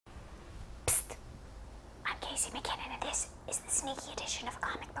Casey McKinnon, and this is the sneaky edition of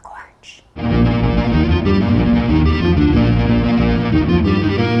Comicbook Orange.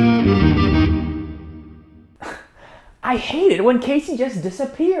 I hate it when Casey just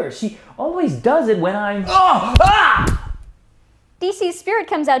disappears. She always does it when I'm... Oh! Ah! DC's Spirit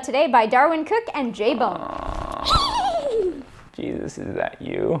comes out today by Darwyn Cooke and J. Jesus, is that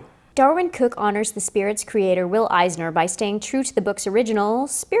you? Darwyn Cooke honors the Spirit's creator, Will Eisner, by staying true to the book's original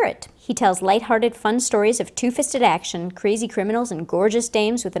spirit. He tells lighthearted, fun stories of two-fisted action, crazy criminals, and gorgeous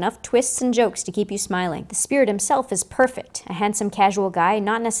dames with enough twists and jokes to keep you smiling. The Spirit himself is perfect, a handsome, casual guy,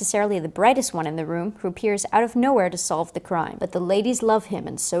 not necessarily the brightest one in the room, who appears out of nowhere to solve the crime. But the ladies love him,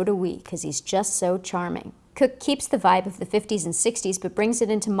 and so do we, because he's just so charming. Cooke keeps the vibe of the 50s and 60s, but brings it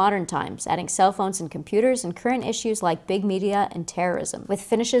into modern times, adding cell phones and computers and current issues like big media and terrorism. With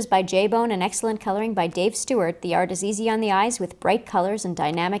finishes by J-Bone and excellent coloring by Dave Stewart, the art is easy on the eyes with bright colors and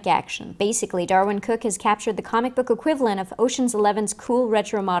dynamic action. Basically, Darwyn Cooke has captured the comic book equivalent of Ocean's 11's cool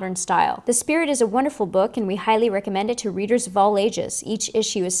retro-modern style. The Spirit is a wonderful book, and we highly recommend it to readers of all ages. Each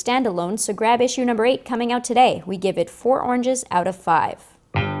issue is standalone, so grab issue number 8 coming out today. We give it 4 oranges out of 5.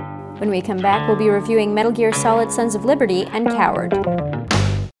 When we come back, we'll be reviewing Metal Gear Solid: Sons of Liberty and Coward.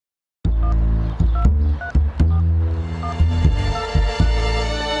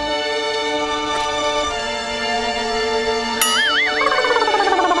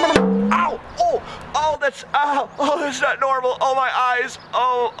 Oh, that's not normal. Oh, my eyes.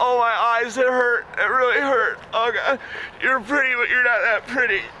 Oh, my eyes. It hurt. It really hurt. Oh, God. You're pretty, but you're not that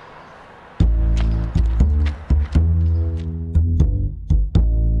pretty.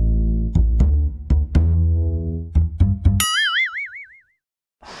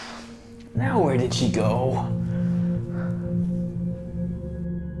 Now where did she go?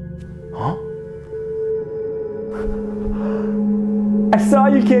 Huh? I saw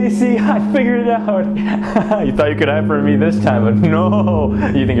you, Casey. I figured it out. You thought you could hide from me this time, but no.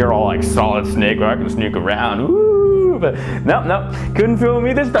 You think you're all like Solid Snake where I can sneak around. Ooh, but nope. Couldn't fool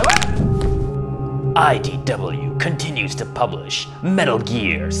me this time. IDW continues to publish Metal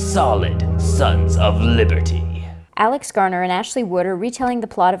Gear Solid: Sons of Liberty. Alex, Garner, and Ashley Wood are retelling the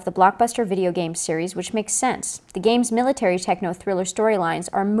plot of the blockbuster video game series, which makes sense. The game's military techno-thriller storylines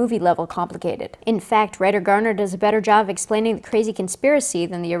are movie-level complicated. In fact, writer Garner does a better job of explaining the crazy conspiracy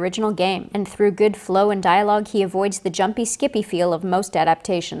than the original game, and through good flow and dialogue, he avoids the jumpy, skippy feel of most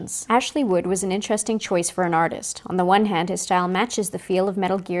adaptations. Ashley Wood was an interesting choice for an artist. On the one hand, his style matches the feel of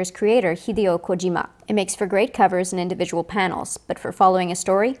Metal Gear's creator, Hideo Kojima. It makes for great covers and individual panels, but for following a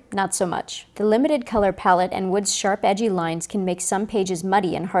story, not so much. The limited color palette and Wood's sharp, edgy lines can make some pages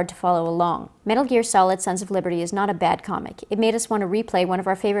muddy and hard to follow along. Metal Gear Solid: Sons of Liberty is not a bad comic. It made us want to replay one of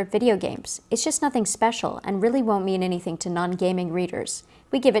our favorite video games. It's just nothing special, and really won't mean anything to non-gaming readers.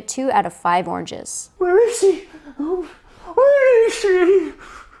 We give it 2 out of 5 oranges. Where is she? Oh, where is she?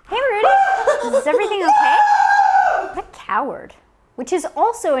 Hey, Rudy! Is everything okay? What a coward. Which is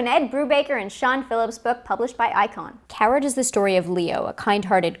also an Ed Brubaker and Sean Phillips book published by Icon. Coward is the story of Leo, a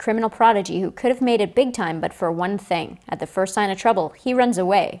kind-hearted criminal prodigy who could have made it big time but for one thing. At the first sign of trouble, he runs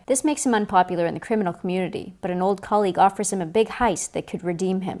away. This makes him unpopular in the criminal community, but an old colleague offers him a big heist that could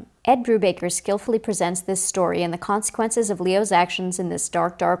redeem him. Ed Brubaker skillfully presents this story and the consequences of Leo's actions in this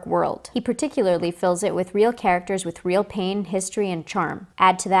dark, dark world. He particularly fills it with real characters with real pain, history, and charm.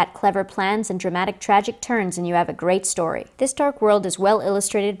 Add to that clever plans and dramatic tragic turns and you have a great story. This dark world is well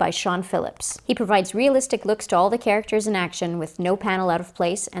illustrated by Sean Phillips. He provides realistic looks to all the characters in action with no panel out of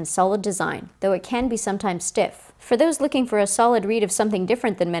place and solid design, though it can be sometimes stiff. For those looking for a solid read of something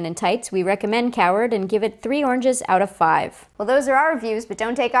different than Men in Tights, we recommend Coward and give it 3 oranges out of 5. Well, those are our reviews, but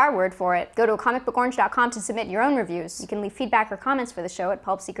don't take our word for it. Go to comicbookorange.com to submit your own reviews. You can leave feedback or comments for the show at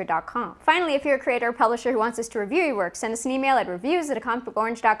PulpSecret.com. Finally, if you're a creator or publisher who wants us to review your work, send us an email at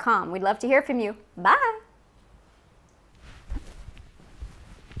reviews@comicbookorange.com. We'd love to hear from you. Bye!